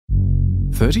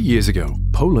30 years ago,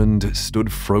 Poland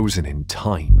stood frozen in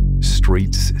time,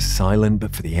 streets silent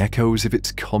but for the echoes of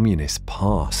its communist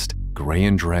past, grey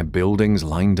and drab buildings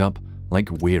lined up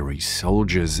like weary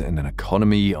soldiers, and an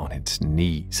economy on its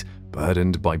knees,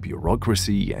 burdened by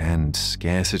bureaucracy and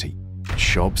scarcity.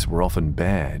 Shops were often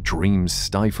bare, dreams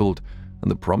stifled,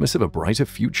 and the promise of a brighter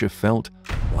future felt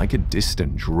like a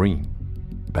distant dream.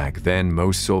 Back then,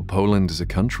 most saw Poland as a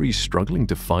country struggling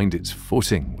to find its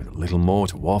footing with little more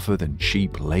to offer than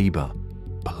cheap labor.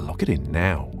 But look at it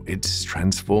now. It's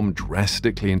transformed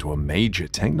drastically into a major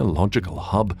technological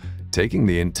hub, taking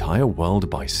the entire world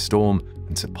by storm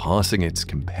and surpassing its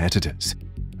competitors.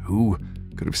 Who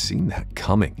could have seen that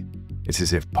coming? It's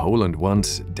as if Poland,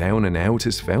 once down and out,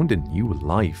 has found a new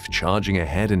life, charging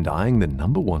ahead and eyeing the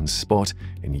 #1 spot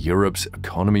in Europe's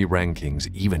economy rankings,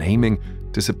 even aiming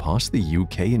to surpass the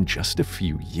UK in just a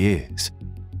few years.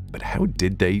 But how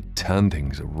did they turn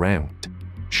things around?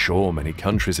 Sure, many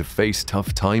countries have faced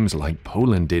tough times like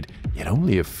Poland did, yet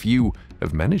only a few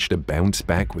have managed to bounce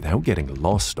back without getting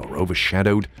lost or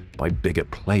overshadowed by bigger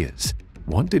players.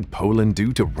 What did Poland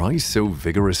do to rise so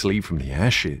vigorously from the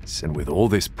ashes? And with all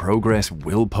this progress,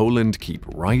 will Poland keep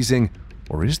rising?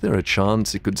 Or is there a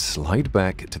chance it could slide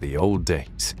back to the old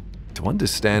days? To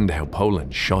understand how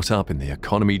Poland shot up in the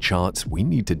economy charts, we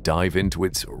need to dive into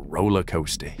its roller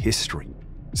coaster history.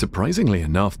 Surprisingly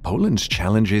enough, Poland's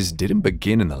challenges didn't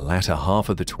begin in the latter half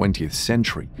of the 20th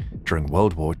century. During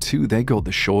World War II, they got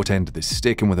the short end of the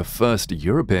stick and were the first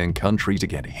European country to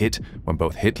get hit when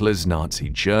both Hitler's Nazi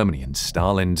Germany and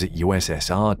Stalin's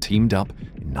USSR teamed up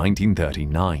in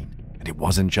 1939. And it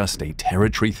wasn't just a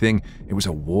territory thing, it was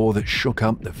a war that shook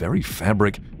up the very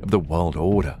fabric of the world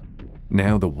order.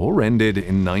 Now, the war ended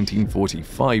in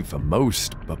 1945 for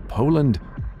most, but Poland,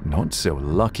 not so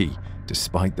lucky.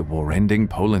 Despite the war ending,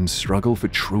 Poland's struggle for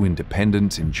true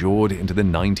independence endured into the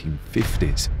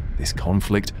 1950s. This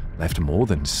conflict left more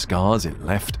than scars, it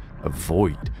left a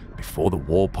void. Before the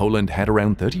war, Poland had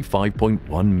around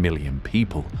 35.1 million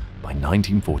people. By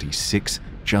 1946,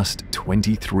 just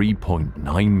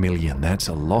 23.9 million. That's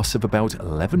a loss of about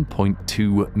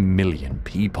 11.2 million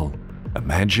people.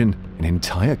 Imagine an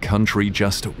entire country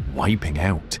just wiping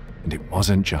out. And it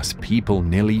wasn't just people,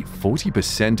 nearly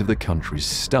 40% of the country's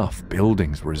stuff,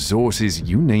 buildings, resources,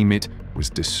 you name it, was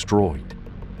destroyed.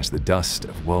 As the dust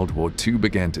of World War II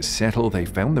began to settle, they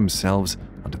found themselves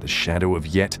under the shadow of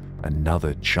yet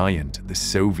another giant, the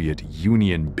Soviet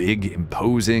Union, big,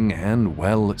 imposing, and,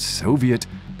 well, Soviet,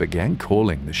 began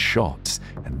calling the shots,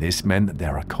 and this meant that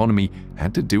their economy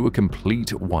had to do a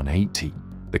complete 180.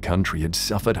 The country had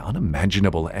suffered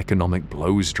unimaginable economic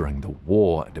blows during the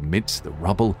war, and amidst the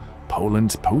rubble,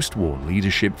 Poland's post-war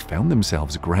leadership found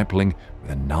themselves grappling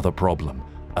with another problem: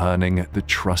 earning the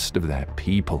trust of their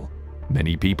people.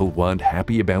 Many people weren't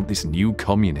happy about this new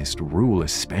communist rule,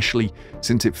 especially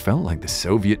since it felt like the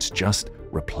Soviets just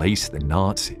replaced the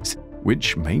Nazis.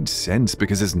 Which made sense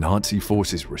because as Nazi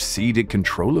forces receded,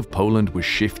 control of Poland was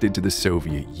shifted to the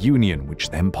Soviet Union,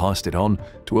 which then passed it on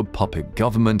to a puppet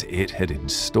government it had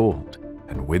installed.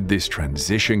 And with this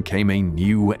transition came a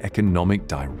new economic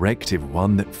directive,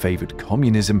 one that favored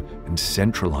communism and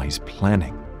centralized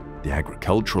planning. The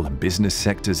agricultural and business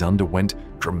sectors underwent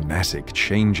dramatic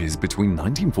changes. Between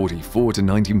 1944 to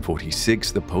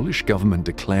 1946, the Polish government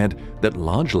declared that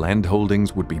large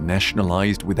landholdings would be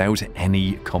nationalized without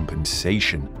any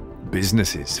compensation.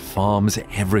 Businesses, farms,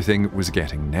 everything was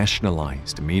getting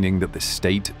nationalized, meaning that the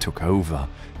state took over.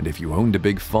 And if you owned a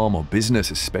big farm or business,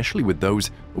 especially with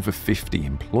those over 50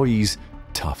 employees,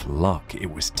 tough luck.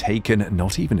 It was taken,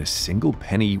 not even a single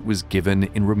penny was given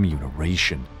in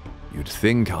remuneration. You'd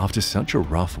think after such a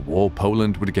rough war,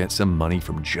 Poland would get some money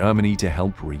from Germany to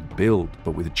help rebuild,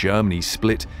 but with Germany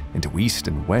split into East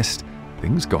and West,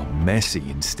 things got messy.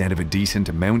 Instead of a decent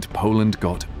amount, Poland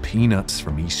got peanuts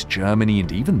from East Germany,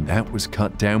 and even that was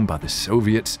cut down by the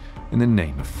Soviets in the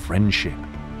name of friendship.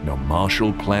 No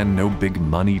Marshall Plan, no big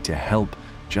money to help,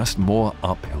 just more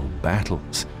uphill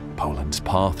battles. Poland's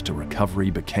path to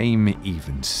recovery became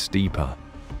even steeper.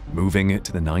 Moving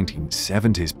to the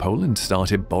 1970s, Poland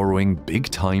started borrowing big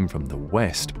time from the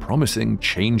West, promising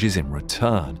changes in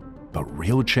return. But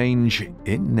real change,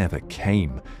 it never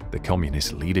came. The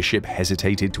communist leadership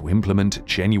hesitated to implement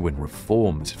genuine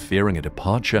reforms, fearing a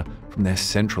departure from their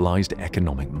centralized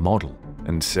economic model.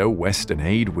 And so Western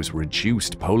aid was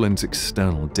reduced, Poland's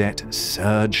external debt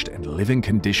surged, and living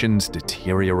conditions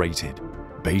deteriorated.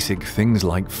 Basic things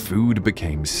like food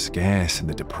became scarce, and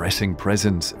the depressing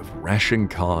presence of ration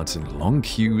cards and long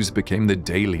queues became the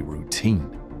daily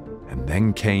routine. And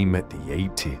then came the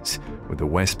 80s, with the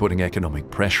West putting economic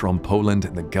pressure on Poland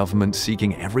and the government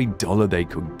seeking every dollar they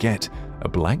could get. A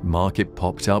black market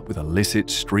popped up with illicit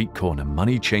street corner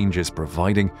money changers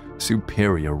providing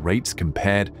superior rates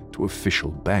compared to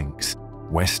official banks.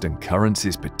 Western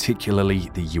currencies, particularly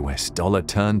the US dollar,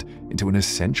 turned into an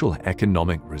essential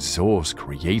economic resource,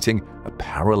 creating a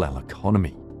parallel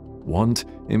economy. Want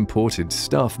imported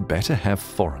stuff, better have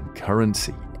foreign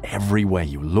currency. Everywhere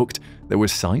you looked, there were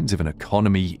signs of an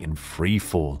economy in free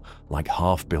fall, like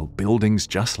half-built buildings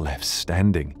just left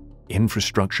standing.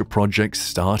 Infrastructure projects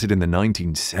started in the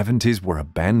 1970s were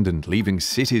abandoned, leaving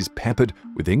cities peppered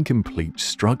with incomplete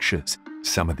structures.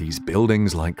 Some of these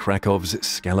buildings, like Krakow's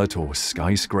Skeletor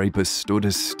skyscraper, stood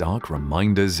as stark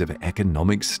reminders of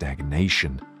economic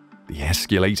stagnation. The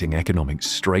escalating economic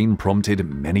strain prompted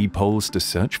many Poles to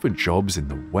search for jobs in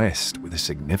the West, with a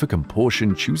significant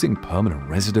portion choosing permanent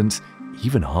residence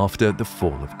even after the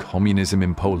fall of communism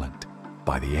in Poland.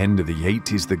 By the end of the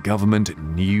 80s, the government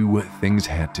knew things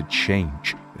had to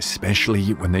change,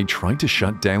 especially when they tried to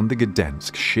shut down the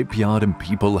Gdansk shipyard and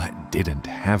people didn't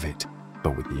have it.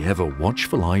 But with the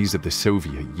ever-watchful eyes of the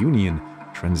Soviet Union,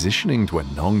 transitioning to a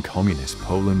non-communist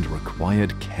Poland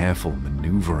required careful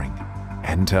maneuvering.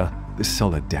 Enter the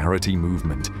Solidarity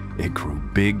movement. It grew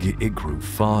big, it grew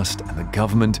fast, and the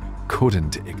government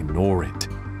couldn't ignore it.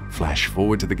 Flash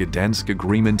forward to the Gdansk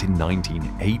Agreement in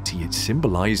 1980, it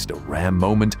symbolized a rare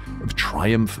moment of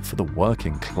triumph for the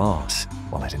working class.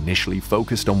 While it initially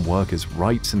focused on workers'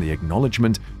 rights and the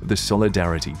acknowledgement of the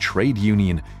Solidarity trade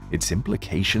union, its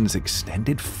implications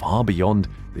extended far beyond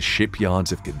the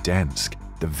shipyards of Gdansk.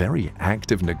 The very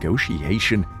act of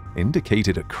negotiation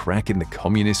indicated a crack in the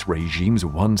communist regime's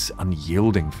once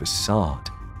unyielding facade.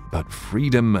 But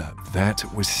freedom, that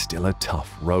was still a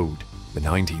tough road. The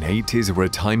 1980s were a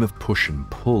time of push and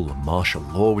pull. Martial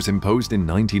law was imposed in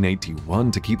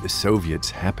 1981 to keep the Soviets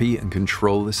happy and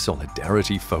control the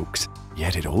Solidarity folks.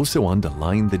 Yet it also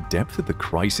underlined the depth of the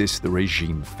crisis the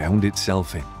regime found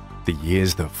itself in. The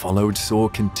years that followed saw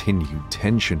continued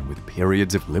tension, with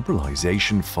periods of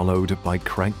liberalization followed by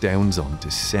crackdowns on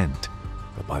dissent.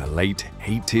 But by the late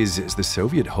 80s, as the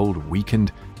Soviet hold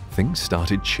weakened, things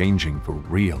started changing for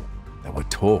real. There were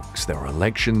talks, there were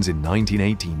elections in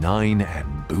 1989,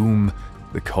 and boom,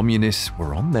 the communists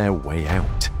were on their way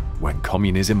out. When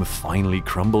communism finally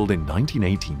crumbled in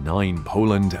 1989,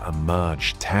 Poland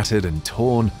emerged tattered and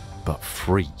torn, but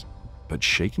free. But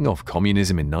shaking off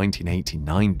communism in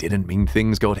 1989 didn't mean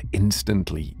things got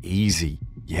instantly easy.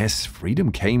 Yes,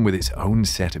 freedom came with its own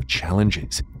set of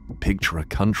challenges. Picture a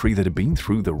country that had been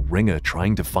through the ringer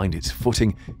trying to find its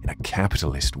footing in a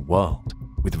capitalist world.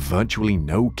 With virtually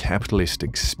no capitalist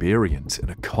experience, an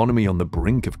economy on the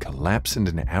brink of collapse, and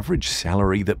an average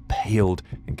salary that paled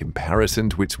in comparison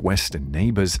to its Western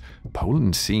neighbors,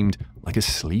 Poland seemed like a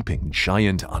sleeping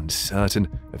giant, uncertain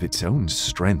of its own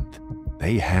strength.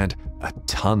 They had a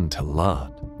ton to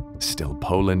learn. Still,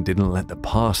 Poland didn't let the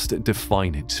past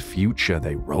define its future.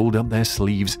 They rolled up their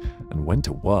sleeves and went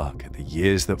to work. The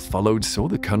years that followed saw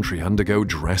the country undergo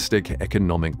drastic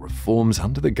economic reforms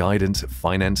under the guidance of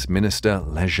Finance Minister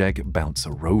Leszek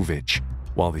Balcerowicz.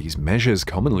 While these measures,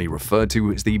 commonly referred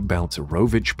to as the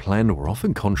Balcerowicz Plan, were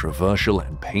often controversial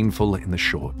and painful in the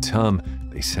short term,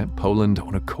 they set Poland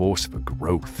on a course for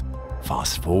growth.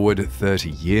 Fast forward 30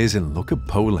 years and look at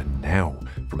Poland now,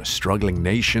 from a struggling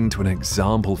nation to an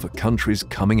example for countries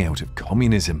coming out of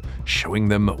communism, showing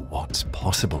them what's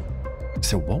possible.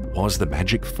 So what was the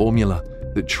magic formula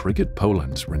that triggered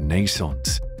Poland's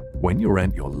renaissance? When you're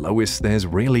at your lowest, there's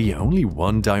really only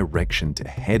one direction to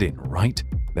head in, right?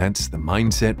 That's the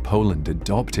mindset Poland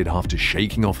adopted after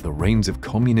shaking off the reins of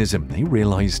communism. They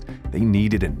realized they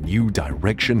needed a new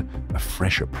direction, a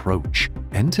fresh approach.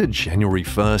 Enter January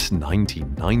 1st,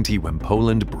 1990, when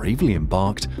Poland bravely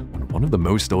embarked on one of the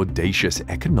most audacious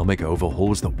economic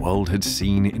overhauls the world had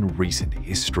seen in recent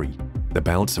history. The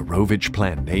Balcerowicz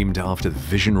Plan, named after the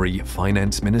visionary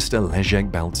finance minister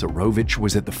Leszek Balcerowicz,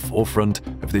 was at the forefront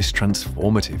of this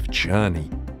transformative journey.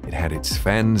 It had its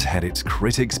fans, had its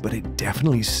critics, but it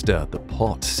definitely stirred the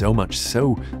pot, so much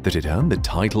so that it earned the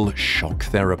title Shock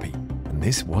Therapy. And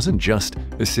this wasn't just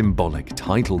a symbolic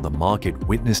title. The market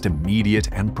witnessed immediate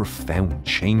and profound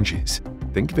changes.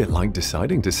 Think of it like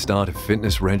deciding to start a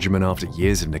fitness regimen after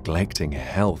years of neglecting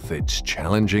health. It's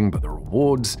challenging, but the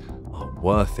rewards are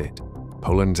worth it.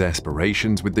 Poland's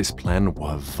aspirations with this plan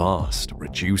were vast: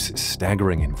 reduce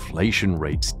staggering inflation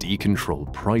rates,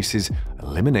 decontrol prices,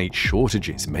 eliminate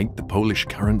shortages, make the Polish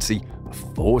currency a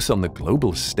force on the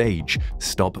global stage,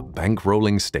 stop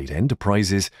bankrolling state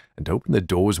enterprises, and open the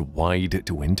doors wide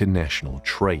to international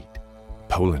trade.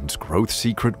 Poland's growth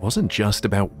secret wasn't just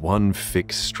about one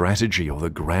fixed strategy or the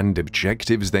grand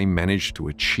objectives they managed to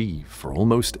achieve. For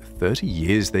almost 30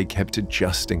 years, they kept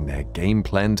adjusting their game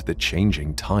plan to the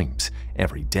changing times.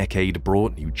 Every decade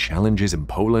brought new challenges, and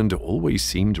Poland always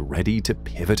seemed ready to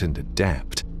pivot and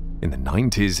adapt. In the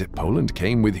 90s, Poland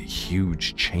came with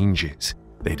huge changes.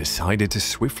 They decided to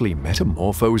swiftly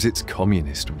metamorphose its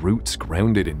communist roots,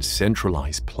 grounded in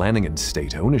centralized planning and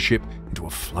state ownership, into a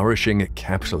flourishing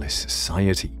capitalist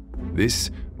society.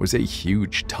 This was a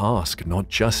huge task, not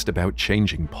just about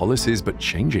changing policies, but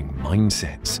changing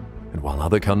mindsets. And while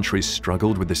other countries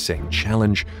struggled with the same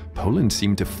challenge, Poland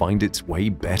seemed to find its way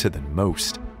better than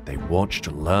most. They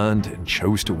watched, learned, and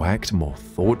chose to act more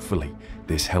thoughtfully.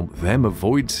 This helped them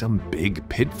avoid some big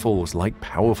pitfalls like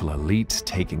powerful elites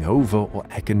taking over or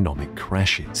economic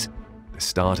crashes. The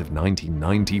start of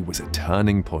 1990 was a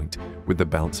turning point, with the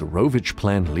Balcerowicz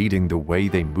Plan leading the way.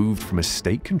 They moved from a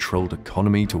state-controlled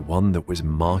economy to one that was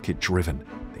market-driven.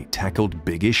 They tackled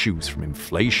big issues from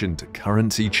inflation to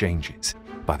currency changes.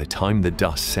 By the time the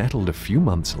dust settled a few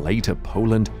months later,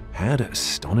 Poland had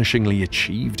astonishingly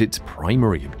achieved its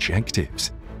primary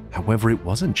objectives. However, it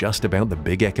wasn't just about the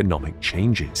big economic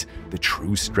changes. The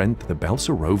true strength of the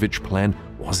Balcerowicz Plan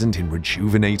wasn't in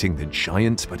rejuvenating the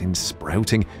giants, but in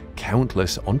sprouting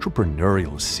countless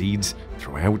entrepreneurial seeds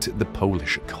throughout the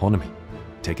Polish economy.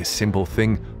 Take a simple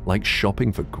thing like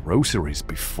shopping for groceries.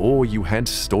 Before, you had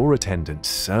store attendants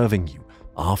serving you.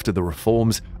 After the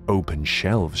reforms, open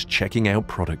shelves, checking out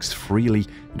products freely,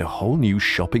 and a whole new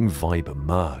shopping vibe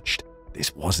emerged.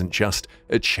 This wasn't just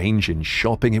a change in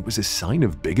shopping, it was a sign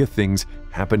of bigger things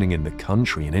happening in the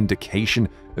country, an indication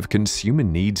of consumer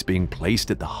needs being placed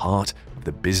at the heart of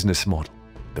the business model.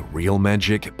 The real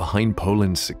magic behind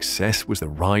Poland's success was the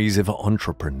rise of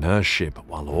entrepreneurship.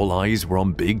 While all eyes were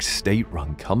on big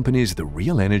state-run companies, the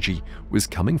real energy was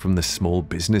coming from the small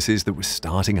businesses that were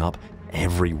starting up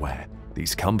everywhere.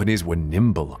 These companies were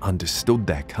nimble, understood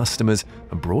their customers,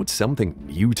 and brought something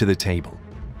new to the table.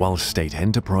 While state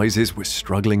enterprises were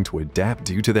struggling to adapt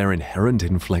due to their inherent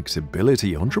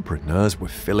inflexibility, entrepreneurs were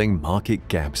filling market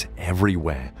gaps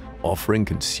everywhere, offering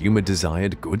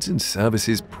consumer-desired goods and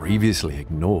services previously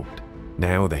ignored.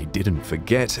 Now, they didn't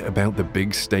forget about the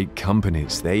big state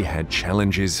companies. They had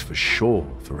challenges for sure.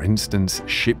 For instance,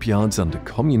 shipyards under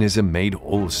communism made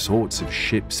all sorts of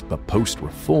ships, but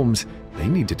post-reforms, they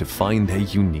needed to find their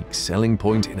unique selling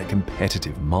point in a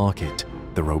competitive market.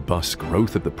 The robust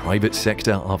growth of the private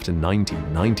sector after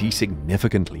 1990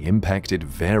 significantly impacted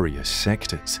various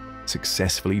sectors.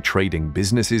 Successfully trading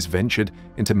businesses ventured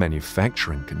into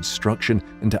manufacturing, construction,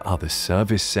 and other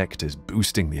service sectors,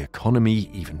 boosting the economy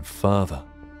even further.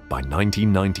 By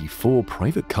 1994,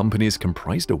 private companies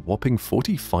comprised a whopping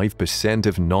 45%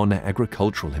 of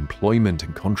non-agricultural employment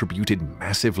and contributed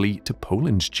massively to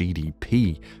Poland's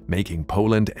GDP, making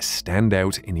Poland a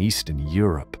standout in Eastern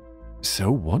Europe.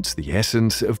 So what's the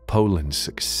essence of Poland's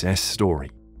success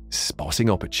story? Spotting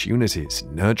opportunities,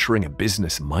 nurturing a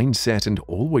business mindset, and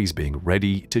always being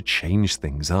ready to change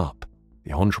things up.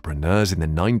 The entrepreneurs in the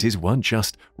 90s weren't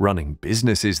just running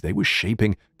businesses, they were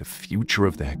shaping the future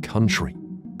of their country.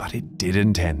 But it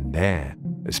didn't end there.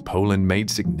 As Poland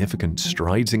made significant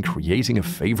strides in creating a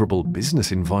favorable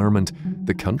business environment,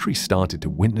 the country started to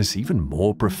witness even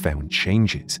more profound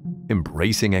changes.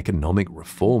 Embracing economic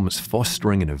reforms,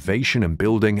 fostering innovation, and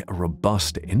building a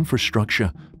robust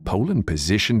infrastructure, Poland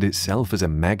positioned itself as a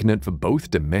magnet for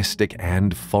both domestic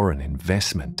and foreign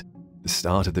investment. The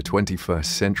start of the 21st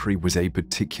century was a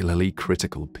particularly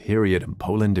critical period, and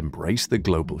Poland embraced the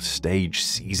global stage,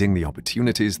 seizing the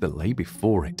opportunities that lay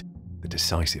before it. The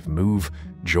decisive move,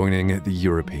 joining the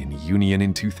European Union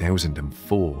in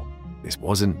 2004. This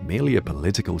wasn't merely a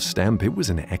political stamp, it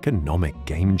was an economic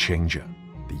game-changer.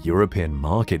 The European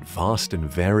market, vast and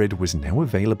varied, was now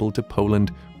available to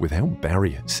Poland without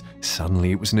barriers.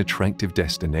 Suddenly, it was an attractive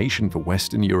destination for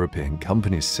Western European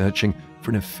companies searching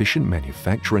for an efficient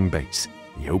manufacturing base.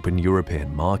 The open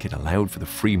European market allowed for the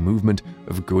free movement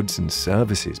of goods and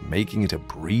services, making it a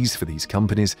breeze for these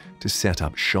companies to set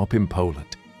up shop in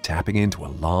Poland, tapping into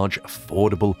a large,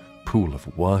 affordable pool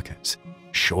of workers.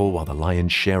 Sure, while the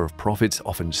lion's share of profits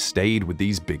often stayed with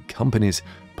these big companies,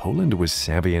 Poland was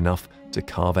savvy enough to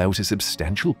carve out a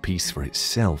substantial piece for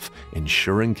itself,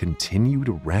 ensuring continued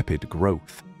rapid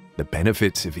growth. The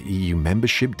benefits of EU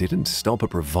membership didn't stop at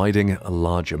providing a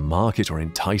larger market or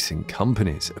enticing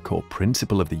companies. A core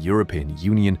principle of the European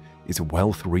Union is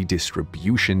wealth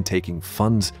redistribution, taking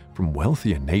funds from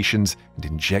wealthier nations and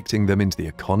injecting them into the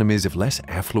economies of less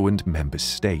affluent member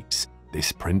states.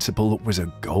 This principle was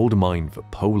a goldmine for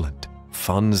Poland.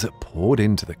 Funds poured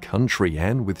into the country,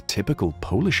 and with typical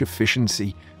Polish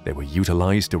efficiency, they were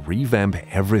utilized to revamp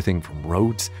everything from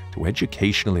roads to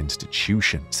educational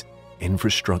institutions.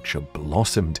 Infrastructure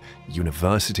blossomed,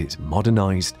 universities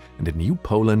modernized, and a new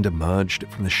Poland emerged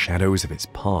from the shadows of its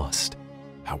past.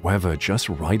 However, just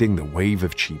riding the wave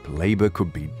of cheap labor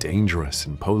could be dangerous,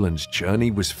 and Poland's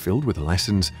journey was filled with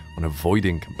lessons on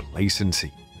avoiding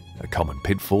complacency. A common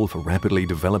pitfall for rapidly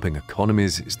developing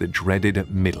economies is the dreaded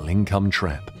middle-income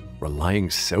trap. Relying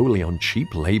solely on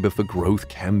cheap labor for growth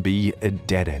can be a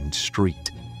dead-end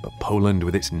street. But Poland,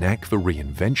 with its knack for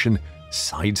reinvention,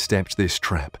 sidestepped this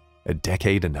trap. A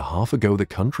decade and a half ago, the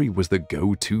country was the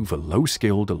go-to for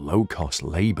low-skilled, low-cost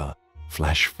labor.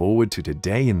 Flash forward to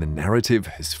today, and the narrative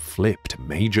has flipped.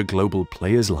 Major global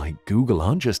players like Google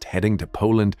aren't just heading to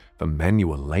Poland for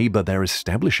manual labor, they're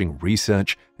establishing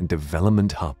research and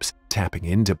development hubs, tapping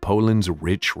into Poland's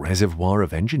rich reservoir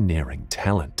of engineering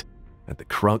talent. At the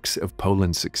crux of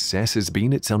Poland's success has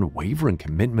been its unwavering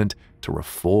commitment to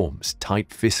reforms.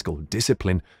 Tight fiscal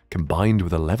discipline, combined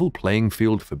with a level playing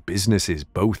field for businesses,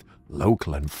 both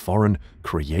local and foreign,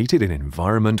 created an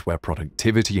environment where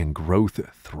productivity and growth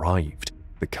thrived.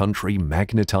 The country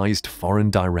magnetized foreign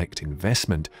direct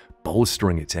investment,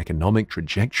 bolstering its economic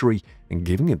trajectory and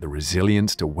giving it the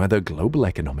resilience to weather global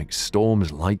economic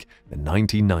storms like the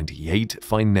 1998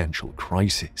 financial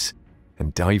crisis.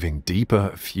 And diving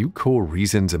deeper, a few core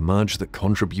reasons emerge that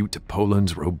contribute to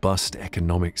Poland's robust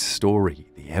economic story.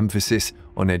 The emphasis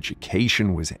on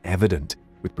education was evident,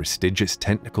 with prestigious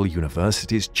technical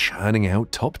universities churning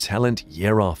out top talent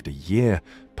year after year.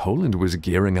 Poland was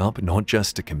gearing up not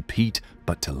just to compete,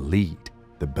 but to lead.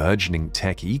 The burgeoning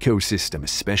tech ecosystem,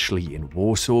 especially in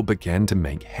Warsaw, began to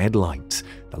make headlines.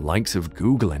 The likes of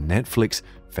Google and Netflix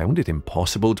found it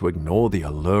impossible to ignore the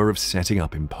allure of setting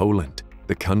up in Poland.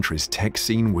 The country's tech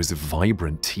scene was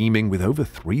vibrant, teeming with over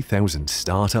 3,000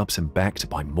 startups and backed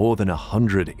by more than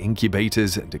 100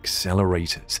 incubators and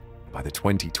accelerators. By the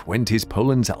 2020s,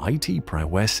 Poland's IT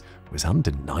prowess was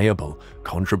undeniable,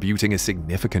 contributing a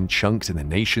significant chunk to the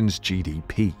nation's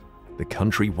GDP. The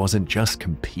country wasn't just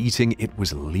competing, it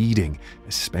was leading,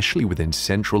 especially within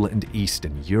Central and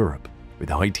Eastern Europe. With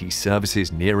IT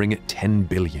services nearing 10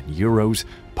 billion euros,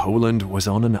 Poland was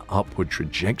on an upward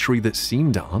trajectory that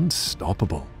seemed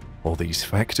unstoppable. All these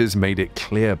factors made it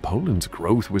clear Poland's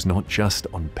growth was not just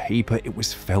on paper, it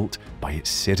was felt by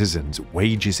its citizens.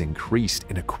 Wages increased,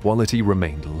 inequality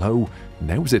remained low, and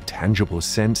there was a tangible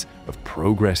sense of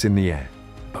progress in the air.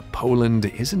 But Poland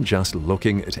isn't just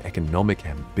looking at economic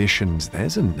ambitions.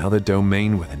 There's another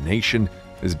domain where the nation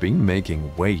has been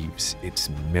making waves: its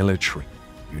military.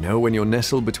 You know, when you're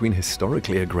nestled between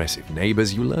historically aggressive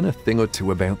neighbors, you learn a thing or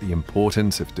two about the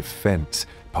importance of defense.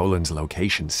 Poland's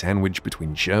location sandwiched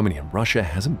between Germany and Russia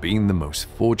hasn't been the most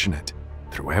fortunate.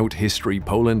 Throughout history,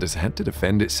 Poland has had to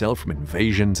defend itself from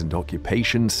invasions and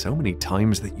occupations so many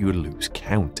times that you would lose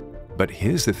count. But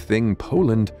here's the thing: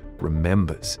 Poland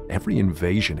remembers. Every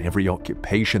invasion, every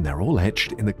occupation, they're all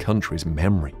etched in the country's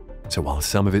memory. So while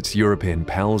some of its European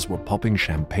pals were popping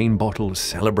champagne bottles,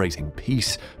 celebrating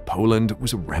peace, Poland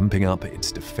was ramping up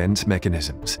its defense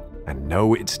mechanisms. And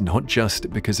no, it's not just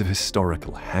because of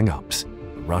historical hang-ups.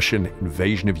 The Russian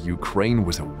invasion of Ukraine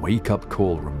was a wake-up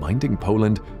call, reminding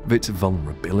Poland of its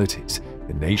vulnerabilities.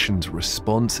 The nation's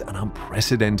response, an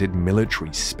unprecedented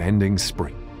military spending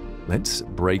spree. Let's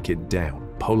break it down.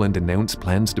 Poland announced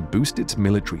plans to boost its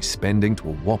military spending to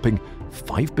a whopping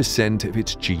 5% of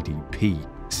its GDP,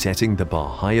 setting the bar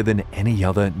higher than any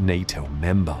other NATO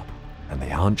member. And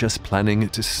they aren't just planning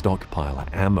to stockpile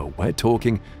ammo, we're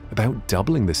talking about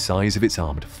doubling the size of its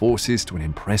armed forces to an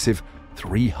impressive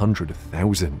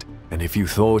 300,000. And if you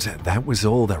thought that was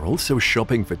all, they're also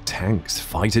shopping for tanks,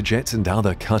 fighter jets, and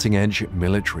other cutting-edge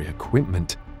military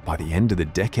equipment. By the end of the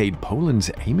decade,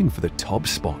 Poland's aiming for the top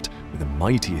spot with the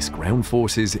mightiest ground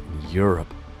forces in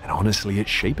Europe. And honestly, it's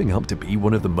shaping up to be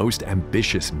one of the most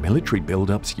ambitious military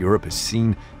buildups Europe has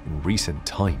seen in recent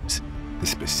times. The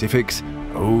specifics?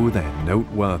 Oh, they're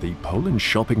noteworthy. Poland's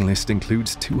shopping list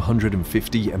includes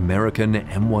 250 American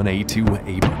M1A2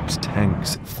 Abrams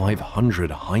tanks,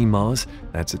 500 HIMARS,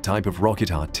 that's a type of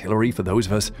rocket artillery for those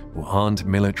of us who aren't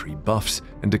military buffs,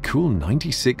 and a cool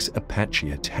 96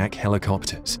 Apache attack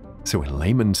helicopters. So in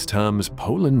layman's terms,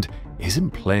 Poland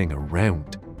isn't playing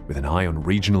around. With an eye on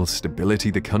regional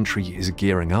stability, the country is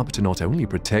gearing up to not only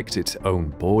protect its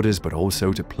own borders, but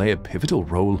also to play a pivotal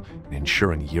role in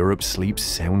ensuring Europe sleeps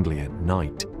soundly at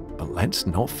night. But let's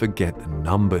not forget the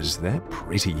numbers, they're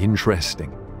pretty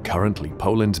interesting. Currently,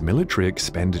 Poland's military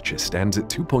expenditure stands at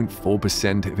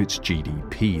 2.4% of its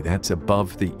GDP. That's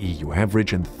above the EU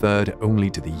average and third only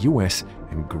to the US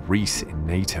and Greece in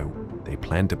NATO. They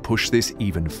plan to push this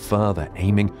even further,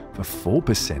 aiming for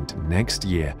 4% next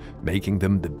year, making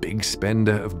them the big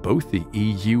spender of both the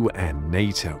EU and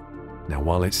NATO. Now,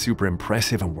 while it's super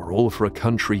impressive and we're all for a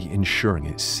country ensuring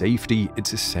its safety,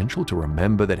 it's essential to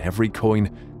remember that every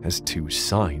coin has two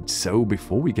sides. So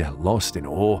before we get lost in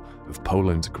awe of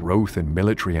Poland's growth and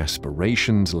military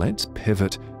aspirations, let's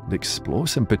pivot and explore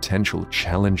some potential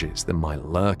challenges that might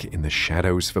lurk in the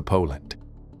shadows for Poland.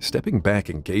 Stepping back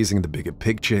and gazing at the bigger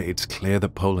picture, it's clear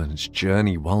that Poland's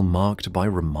journey, while marked by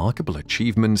remarkable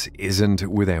achievements, isn't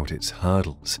without its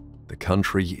hurdles. The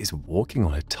country is walking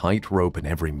on a tightrope, and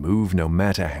every move, no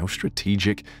matter how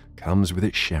strategic, comes with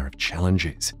its share of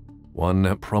challenges.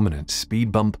 One prominent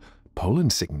speed bump: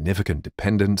 Poland's significant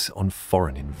dependence on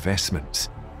foreign investments.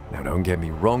 Now, don't get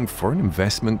me wrong, foreign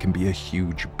investment can be a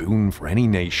huge boon for any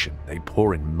nation. They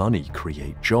pour in money,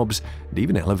 create jobs, and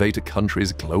even elevate a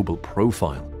country's global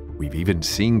profile. We've even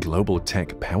seen global tech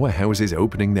powerhouses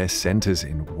opening their centers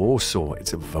in Warsaw.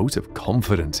 It's a vote of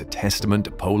confidence, a testament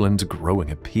to Poland's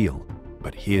growing appeal.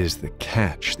 But here's the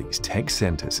catch: these tech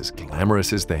centers, as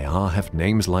glamorous as they are, have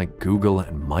names like Google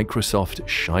and Microsoft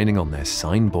shining on their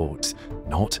signboards,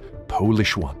 not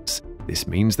Polish ones. This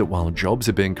means that while jobs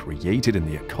are being created and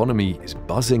the economy is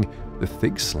buzzing, the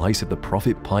thick slice of the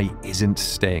profit pie isn't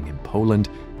staying in Poland,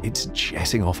 it's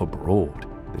jetting off abroad.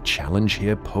 The challenge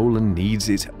here: Poland needs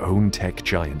its own tech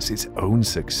giants, its own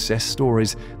success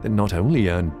stories that not only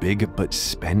earn big but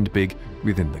spend big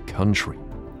within the country.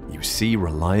 You see,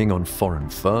 relying on foreign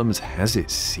firms has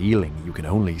its ceiling. You can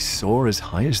only soar as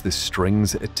high as the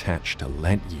strings attached to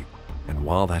let you. And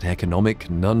while that economic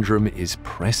conundrum is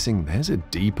pressing, there's a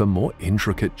deeper, more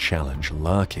intricate challenge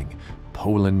lurking: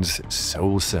 Poland's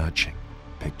soul-searching.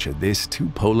 Picture this: two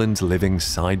Polands living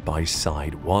side by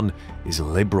side. One is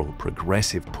liberal,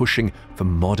 progressive, pushing for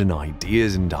modern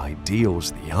ideas and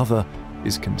ideals. The other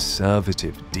is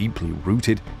conservative, deeply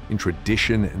rooted in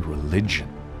tradition and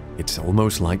religion. It's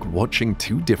almost like watching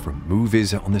two different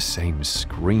movies on the same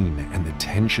screen, and the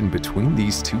tension between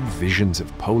these two visions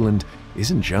of Poland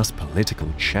isn't just political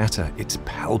chatter, it's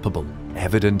palpable,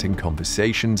 evident in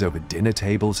conversations over dinner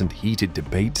tables and heated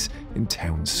debates in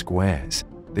town squares.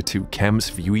 The two camps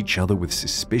view each other with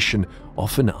suspicion,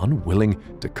 often unwilling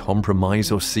to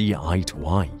compromise or see eye to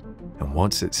eye. And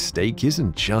what's at stake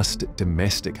isn't just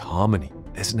domestic harmony.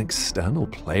 There's an external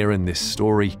player in this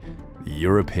story: the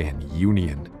European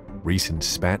Union. Recent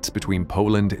spats between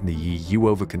Poland and the EU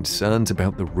over concerns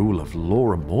about the rule of law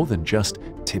are more than just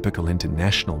typical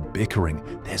international bickering.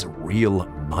 There's real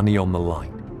money on the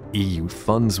line. EU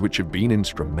funds, which have been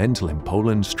instrumental in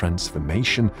Poland's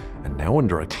transformation, are now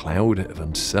under a cloud of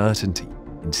uncertainty.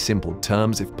 In simple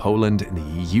terms, if Poland and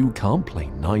the EU can't play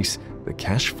nice, the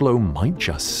cash flow might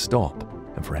just stop.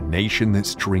 And for a nation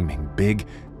that's dreaming big,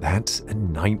 that's a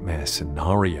nightmare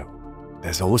scenario.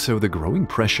 There's also the growing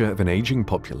pressure of an aging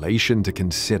population to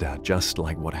consider, just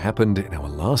like what happened in our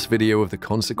last video of the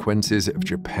consequences of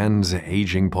Japan's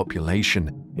aging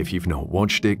population. If you've not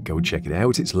watched it, go check it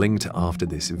out, it's linked after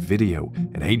this video.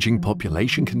 An aging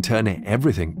population can turn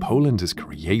everything Poland has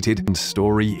created, and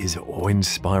story is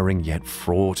awe-inspiring yet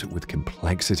fraught with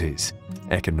complexities.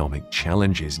 Economic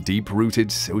challenges,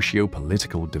 deep-rooted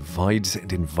socio-political divides,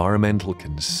 and environmental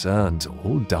concerns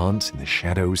all dance in the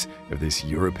shadows of this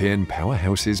European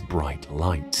powerhouse's bright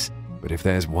lights. But if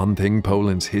there's one thing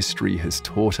Poland's history has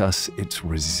taught us, it's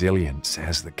resilience.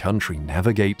 As the country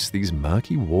navigates these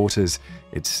murky waters,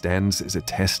 it stands as a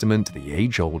testament to the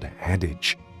age-old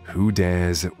adage: who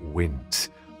dares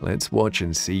wins. Let's watch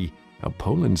and see how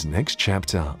Poland's next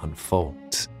chapter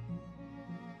unfolds.